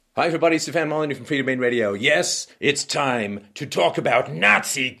Hi everybody, Stefan Molyneux from Freedom Main Radio. Yes, it's time to talk about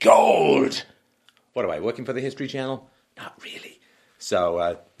Nazi gold! What am I, working for the History Channel? Not really.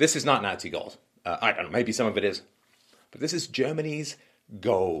 So, this is not Nazi gold. I don't know, maybe some of it is. But this is Germany's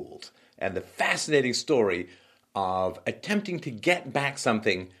gold. And the fascinating story of attempting to get back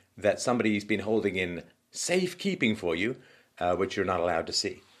something that somebody's been holding in safekeeping for you, which you're not allowed to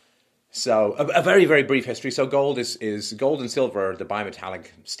see. So, a very, very brief history. So gold is gold and silver, the bimetallic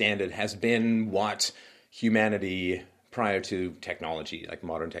standard, has been what humanity, prior to technology, like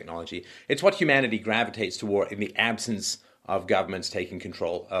modern technology, it's what humanity gravitates toward in the absence of governments taking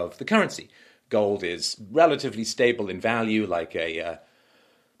control of the currency. Gold is relatively stable in value, like a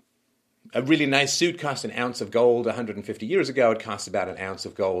really nice suit cost an ounce of gold 150 years ago. It costs about an ounce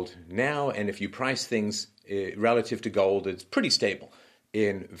of gold now, and if you price things relative to gold, it's pretty stable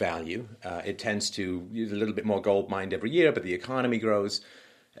in value. It tends to use a little bit more gold mined every year, but the economy grows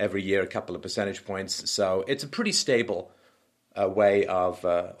every year a couple of percentage points. So it's a pretty stable way of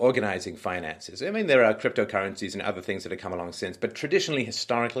organizing finances. I mean, there are cryptocurrencies and other things that have come along since, but traditionally,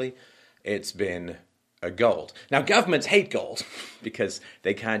 historically, it's been gold. Now, governments hate gold because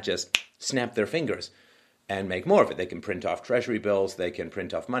they can't just snap their fingers and make more of it. They can print off treasury bills, they can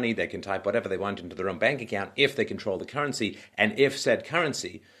print off money, they can type whatever they want into their own bank account if they control the currency, and if said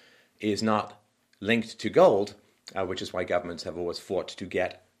currency is not linked to gold, which is why governments have always fought to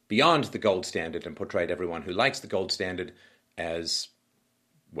get beyond the gold standard and portrayed everyone who likes the gold standard as,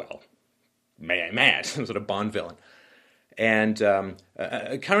 well, mad, some sort of Bond villain. And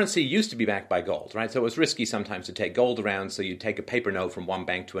a currency used to be backed by gold, right? So it was risky sometimes to take gold around, so you'd take a paper note from one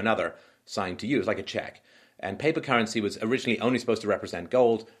bank to another, signed to you, it's like a check. And paper currency was originally only supposed to represent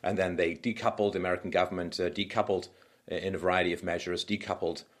gold, and then they decoupled, the American government decoupled in a variety of measures,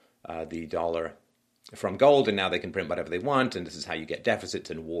 decoupled the dollar from gold, and now they can print whatever they want, and this is how you get deficits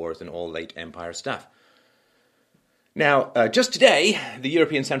and wars and all late empire stuff. Now, just today, the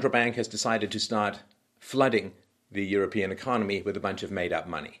European Central Bank has decided to start flooding the European economy with a bunch of made-up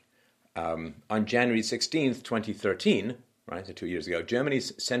money. On January 16th, 2013, right, so 2 years ago,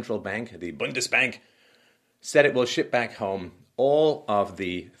 Germany's central bank, the Bundesbank, said it will ship back home all of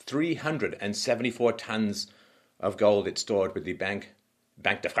the 374 tons of gold it stored with the Banque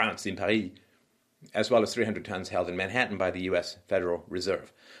de France in Paris, as well as 300 tons held in Manhattan by the U.S. Federal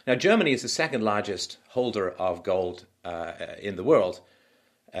Reserve. Now, Germany is the second largest holder of gold in the world,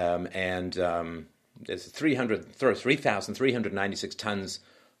 and there's 3,396 tons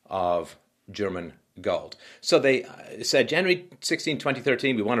of German gold. So they said, January 16,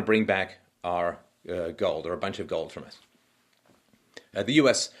 2013, we want to bring back our gold, or a bunch of gold from us. The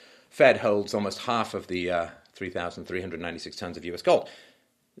U.S. Fed holds almost half of the 3,396 tons of U.S. gold.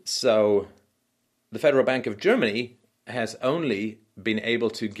 So the Federal Bank of Germany has only been able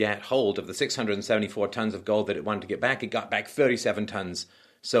to get hold of the 674 tons of gold that it wanted to get back. It got back 37 tons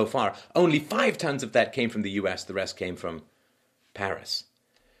so far. Only 5 tons of that came from the U.S. The rest came from Paris.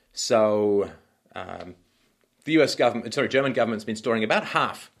 So the German government's been storing about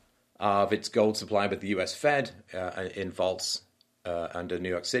half of its gold supply with the U.S. Fed in vaults under New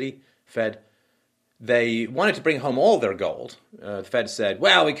York City Fed. They wanted to bring home all their gold. The Fed said,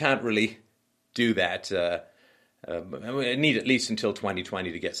 well, we can't really do that. We need at least until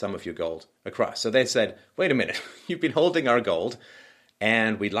 2020 to get some of your gold across. So they said, wait a minute, you've been holding our gold,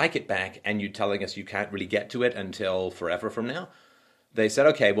 and we'd like it back, and you're telling us you can't really get to it until forever from now? They said,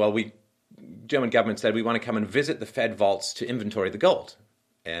 okay, well, German government said, we want to come and visit the Fed vaults to inventory the gold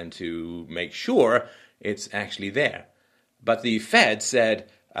and to make sure it's actually there. But the Fed said,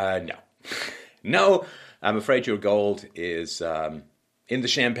 no. No, I'm afraid your gold is in the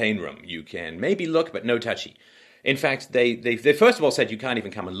champagne room. You can maybe look, but no touchy. In fact, they first of all said you can't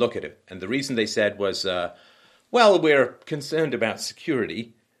even come and look at it. And the reason they said was, well, we're concerned about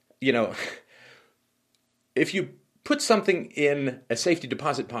security. You know, if you put something in a safety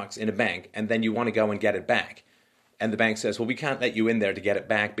deposit box in a bank and then you want to go and get it back, and the bank says, well, we can't let you in there to get it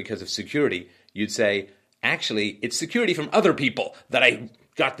back because of security, you'd say, actually, it's security from other people that I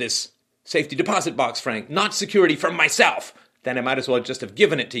got this safety deposit box, Frank, not security from myself. Then I might as well just have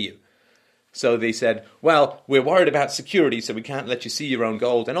given it to you. So they said, well, we're worried about security, so we can't let you see your own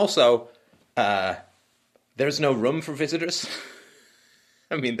gold. And also, there's no room for visitors.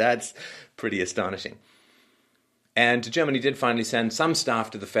 I mean, that's pretty astonishing. And Germany did finally send some staff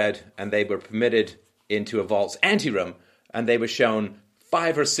to the Fed, and they were permitted into a vault's anteroom, and they were shown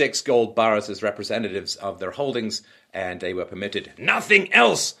 5 or 6 gold bars as representatives of their holdings, and they were permitted nothing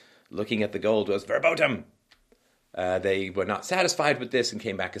else. Looking at the gold was verboten. They were not satisfied with this and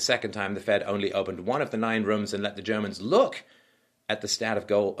came back a second time. The Fed only opened one of the 9 rooms and let the Germans look at the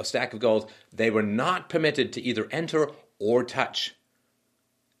stack of gold, they were not permitted to either enter or touch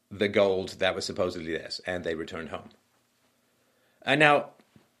the gold that was supposedly theirs, and they returned home. And now,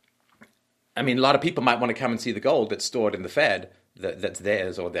 I mean, a lot of people might want to come and see the gold that's stored in the Fed, that's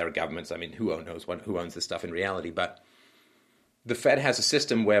theirs or their government's. I mean, who knows who owns this stuff in reality, but the Fed has a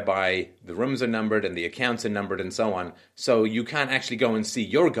system whereby the rooms are numbered and the accounts are numbered and so on, so you can't actually go and see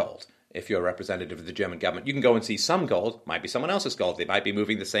your gold if you're a representative of the German government. You can go and see some gold, might be someone else's gold. They might be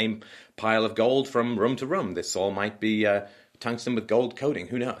moving the same pile of gold from room to room. This all might be tungsten with gold coating.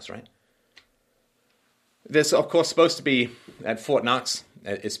 Who knows, right? There's, of course, supposed to be, at Fort Knox,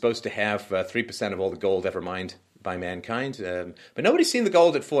 it's supposed to have 3% of all the gold ever mined by mankind. But nobody's seen the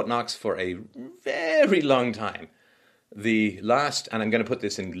gold at Fort Knox for a very long time. The last, and I'm going to put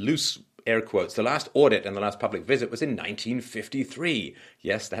this in loose air quotes, the last audit and the last public visit was in 1953.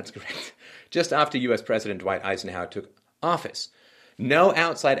 Yes, that's correct. Just after U.S. President Dwight Eisenhower took office. No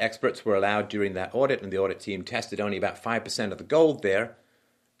outside experts were allowed during that audit, and the audit team tested only about 5% of the gold there.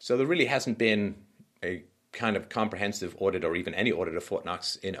 So there really hasn't been a kind of comprehensive audit or even any audit of Fort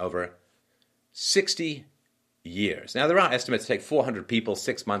Knox in over 60 years. Now, there are estimates to take 400 people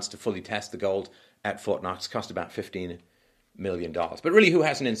 6 months to fully test the gold at Fort Knox, cost about $15 million. But really, who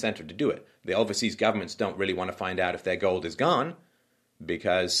has an incentive to do it? The overseas governments don't really want to find out if their gold is gone,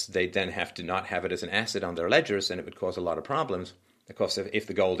 because they then have to not have it as an asset on their ledgers, and it would cause a lot of problems. Of course, if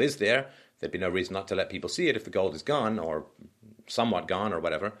the gold is there, there'd be no reason not to let people see it. If the gold is gone, or somewhat gone, or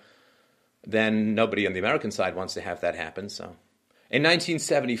whatever, then nobody on the American side wants to have that happen. So, in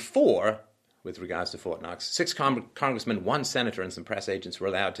 1974, with regards to Fort Knox, 6 congressmen, 1 senator, and some press agents were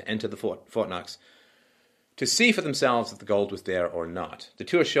allowed to enter the Fort Knox to see for themselves if the gold was there or not. The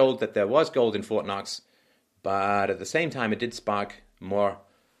tour showed that there was gold in Fort Knox, but at the same time it did spark more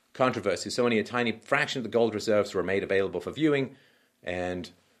controversy. So only a tiny fraction of the gold reserves were made available for viewing,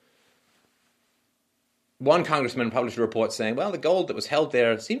 and one congressman published a report saying, well, the gold that was held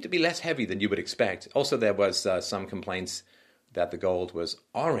there seemed to be less heavy than you would expect. Also, there was some complaints that the gold was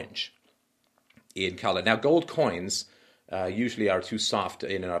orange in color. Now, gold coins usually are too soft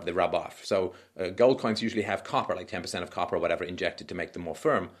in and of, they rub off. So gold coins usually have copper, like 10% of copper or whatever, injected to make them more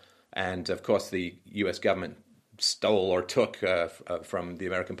firm. And, of course, the U.S. government stole or took from the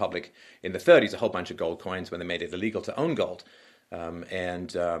American public in the 30s a whole bunch of gold coins when they made it illegal to own gold.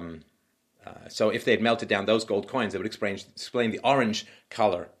 So if they had melted down those gold coins, it would explain the orange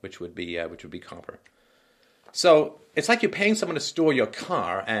color, which would be copper. So it's like you're paying someone to store your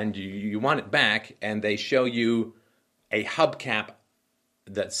car, and you want it back, and they show you a hubcap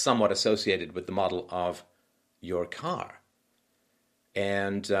that's somewhat associated with the model of your car.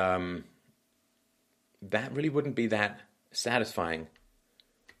 And that really wouldn't be that satisfying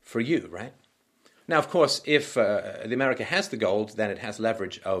for you, right? Now, of course, if the America has the gold, then it has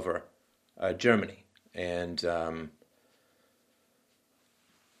leverage over Germany, and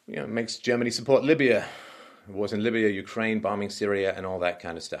it makes Germany support Libya. Wars in Libya, Ukraine, bombing Syria, and all that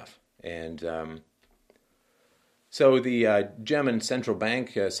kind of stuff. And so the German central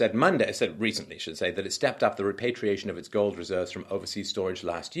bank said recently, that it stepped up the repatriation of its gold reserves from overseas storage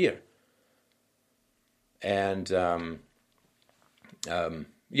last year. And the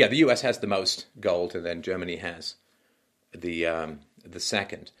U.S. has the most gold, and then Germany has the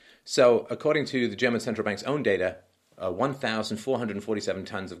second. So, according to the German central bank's own data, 1,447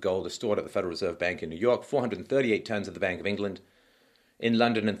 tons of gold are stored at the Federal Reserve Bank in New York, 438 tons at the Bank of England in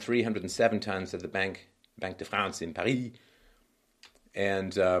London, and 307 tons at the Banque de France in Paris.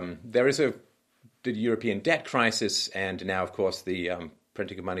 And there is the European debt crisis, and now, of course, the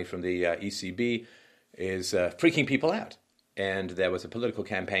printing of money from the ECB is freaking people out. And there was a political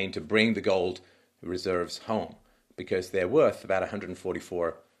campaign to bring the gold reserves home, because they're worth about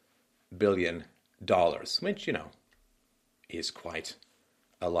 $144 billion, which, is quite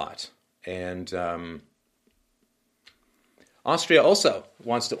a lot. And Austria also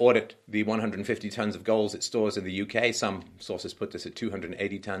wants to audit the 150 tons of gold it stores in the UK. Some sources put this at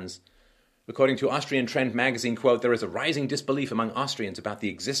 280 tons. According to Austrian Trend magazine, quote, there is a rising disbelief among Austrians about the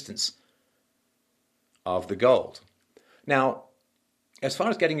existence of the gold. Now, as far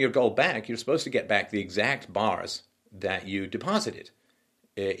as getting your gold back, you're supposed to get back the exact bars that you deposited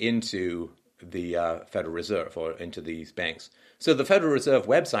into the Federal Reserve or into these banks. So the Federal Reserve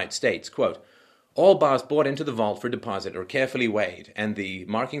website states, quote, all bars brought into the vault for deposit are carefully weighed, and the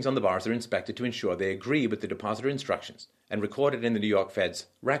markings on the bars are inspected to ensure they agree with the depositor instructions and recorded in the New York Fed's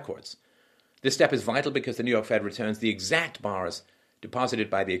records. This step is vital because the New York Fed returns the exact bars deposited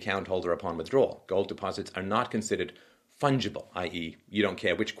by the account holder upon withdrawal. Gold deposits are not considered fungible, i.e., you don't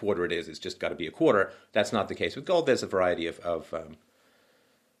care which quarter it is, it's just got to be a quarter. That's not the case with gold. There's a variety of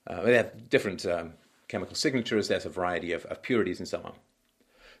they have different chemical signatures, there's a variety of purities and so on.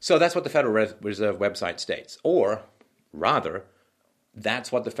 So that's what the Federal Reserve website states. Or, rather,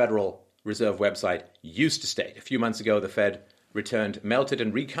 that's what the Federal Reserve website used to state. A few months ago, the Fed returned melted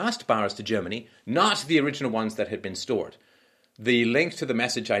and recast bars to Germany, not the original ones that had been stored. The link to the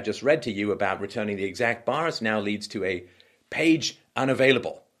message I just read to you about returning the exact bars now leads to a page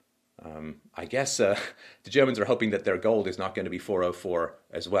unavailable. I guess the Germans are hoping that their gold is not going to be 404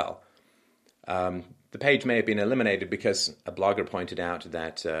 as well. The page may have been eliminated because a blogger pointed out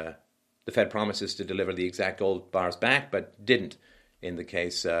that the Fed promises to deliver the exact gold bars back, but didn't in the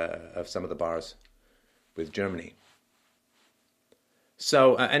case of some of the bars with Germany.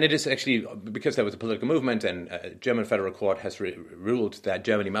 So, and it is actually because there was a political movement, and a German federal court has ruled that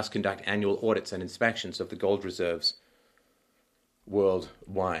Germany must conduct annual audits and inspections of the gold reserves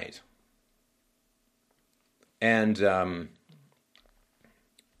worldwide. And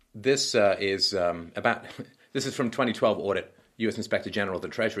this is from 2012 audit, U.S. Inspector General of the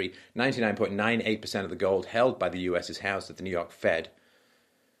Treasury. 99.98% of the gold held by the U.S. is housed at the New York Fed.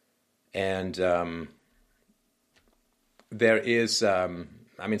 And there is, some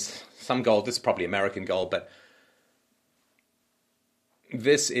gold, this is probably American gold, but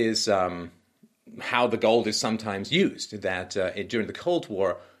this is how the gold is sometimes used, that during the Cold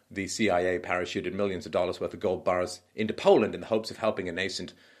War, the CIA parachuted millions of dollars worth of gold bars into Poland in the hopes of helping a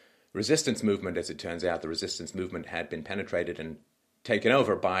nascent resistance movement. As it turns out, the resistance movement had been penetrated and taken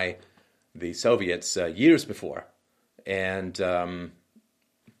over by the Soviets years before. And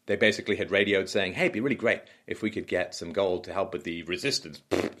they basically had radioed saying, hey, it'd be really great if we could get some gold to help with the resistance.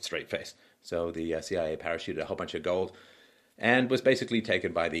 Straight face. So the CIA parachuted a whole bunch of gold and was basically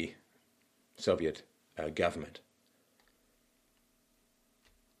taken by the Soviet government.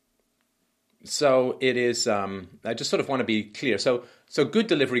 So it is, I just sort of want to be clear. So good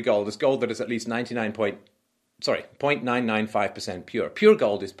delivery gold is gold that is at least 0.995% pure. Pure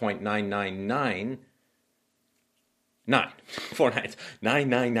gold is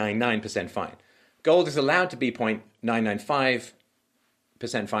 0.9999% fine. Gold is allowed to be 0.995%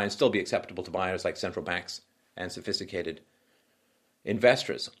 fine, still be acceptable to buyers like central banks and sophisticated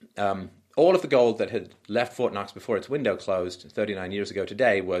investors. All of the gold that had left Fort Knox before its window closed 39 years ago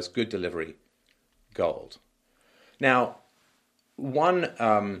today was good delivery gold. Now, one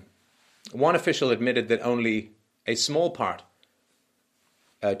official admitted that only a small part,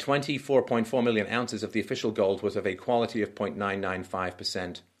 24.4 million ounces of the official gold, was of a quality of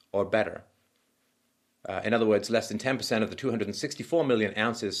 0.995% or better. In other words, less than 10% of the 264 million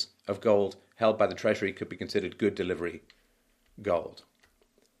ounces of gold held by the Treasury could be considered good delivery gold.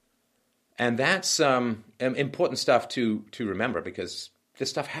 And that's important stuff to remember, because this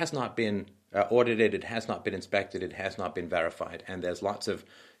stuff has not been audited, it has not been inspected, it has not been verified, and there's lots of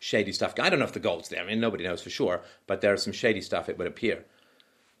shady stuff. I don't know if the gold's there. I mean, nobody knows for sure, but there's some shady stuff, it would appear,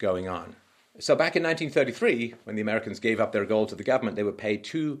 going on. So back in 1933, when the Americans gave up their gold to the government, they were paid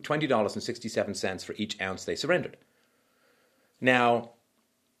 $20.67 for each ounce they surrendered. Now,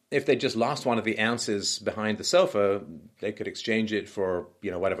 if they just lost one of the ounces behind the sofa, they could exchange it for,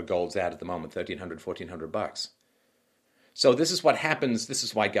 whatever gold's at the moment, $1,300, $1,400. So this is what happens. This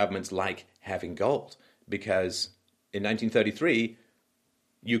is why governments like having gold, because in 1933,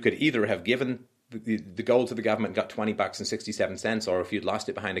 you could either have given the gold to the government and got $20.67, or if you'd lost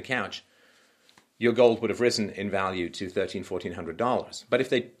it behind a couch, your gold would have risen in value to $1,300, $1,400. But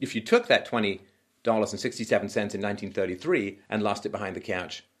if you took that $20.67 in 1933 and lost it behind the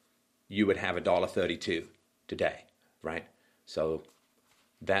couch, you would have $1.32 today, right? So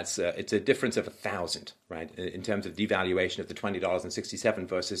that's it's a difference of 1,000, right? In terms of devaluation of the $20.67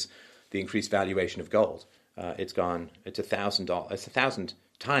 versus the increased valuation of gold, it's 1,000. It's 1,000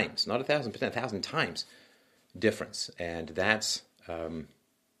 times, not 1,000%, 1,000 times difference, and that's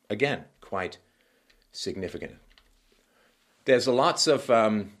again quite significant. There's lots of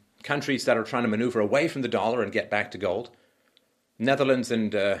countries that are trying to maneuver away from the dollar and get back to gold. Netherlands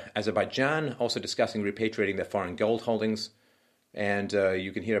and Azerbaijan also discussing repatriating their foreign gold holdings. And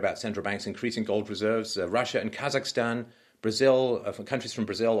you can hear about central banks increasing gold reserves. Russia and Kazakhstan, Brazil, countries from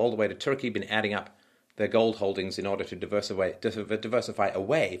Brazil all the way to Turkey, been adding up their gold holdings in order to diversify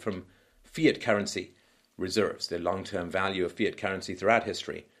away from fiat currency reserves. The long-term value of fiat currency throughout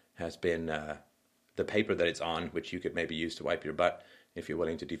history has been the paper that it's on, which you could maybe use to wipe your butt if you're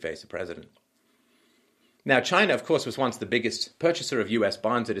willing to deface a president. Now, China, of course, was once the biggest purchaser of U.S.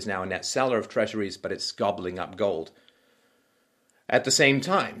 bonds. It is now a net seller of treasuries, but it's gobbling up gold. At the same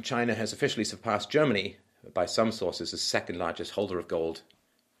time, China has officially surpassed Germany by some sources, the second largest holder of gold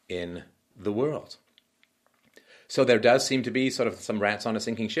in the world. So there does seem to be sort of some rats on a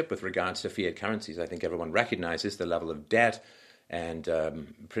sinking ship with regards to fiat currencies. I think everyone recognizes the level of debt and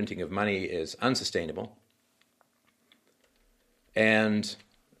printing of money is unsustainable. And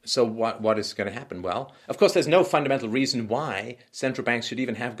so what is going to happen? Well, of course, there's no fundamental reason why central banks should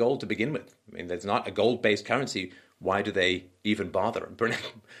even have gold to begin with. I mean, there's not a gold-based currency. Why do they even bother?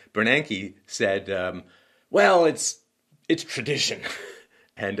 Bernanke said, well, it's tradition.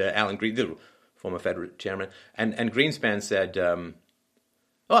 And Alan Green, the former Fed chairman, and Greenspan said,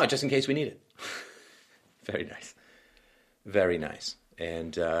 oh, just in case we need it. Very nice. Very nice.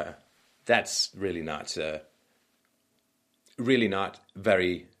 And that's really not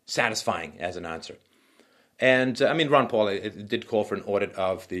very satisfying as an answer. And I mean, Ron Paul did call for an audit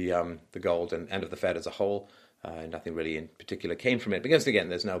of the gold and of the Fed as a whole. Nothing really in particular came from it, because again,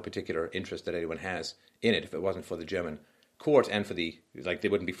 there's no particular interest that anyone has in it. If it wasn't for the German court and for they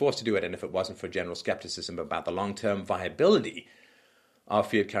wouldn't be forced to do it, and if it wasn't for general skepticism about the long-term viability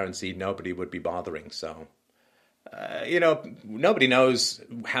of fiat currency, nobody would be bothering. So, nobody knows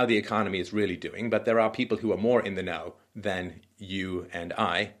how the economy is really doing, but there are people who are more in the know than you and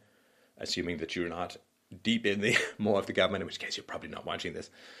I, assuming that you're not deep in the more of the government, in which case you're probably not watching this.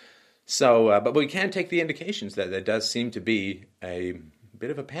 So, but we can take the indications that there does seem to be a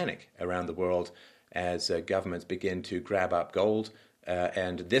bit of a panic around the world as governments begin to grab up gold.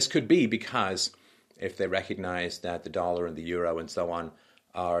 And this could be because if they recognize that the dollar and the euro and so on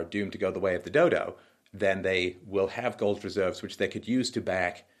are doomed to go the way of the dodo, then they will have gold reserves which they could use to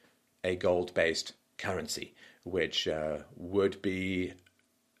back a gold-based currency, which would be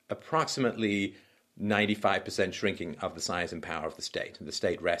approximately 95% shrinking of the size and power of the state. And the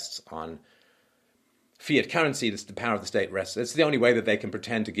state rests on fiat currency. The power of the state rests. It's the only way that they can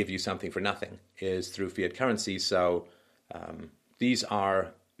pretend to give you something for nothing is through fiat currency. So these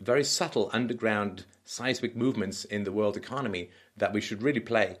are very subtle underground seismic movements in the world economy that we should really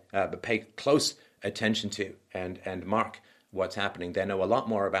pay close attention to and mark what's happening. They know a lot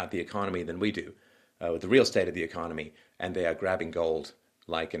more about the economy than we do, the real state of the economy, and they are grabbing gold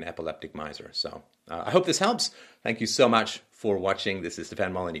like an epileptic miser. So I hope this helps. Thank you so much for watching. This is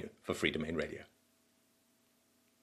Stefan Molyneux for Free Domain Radio.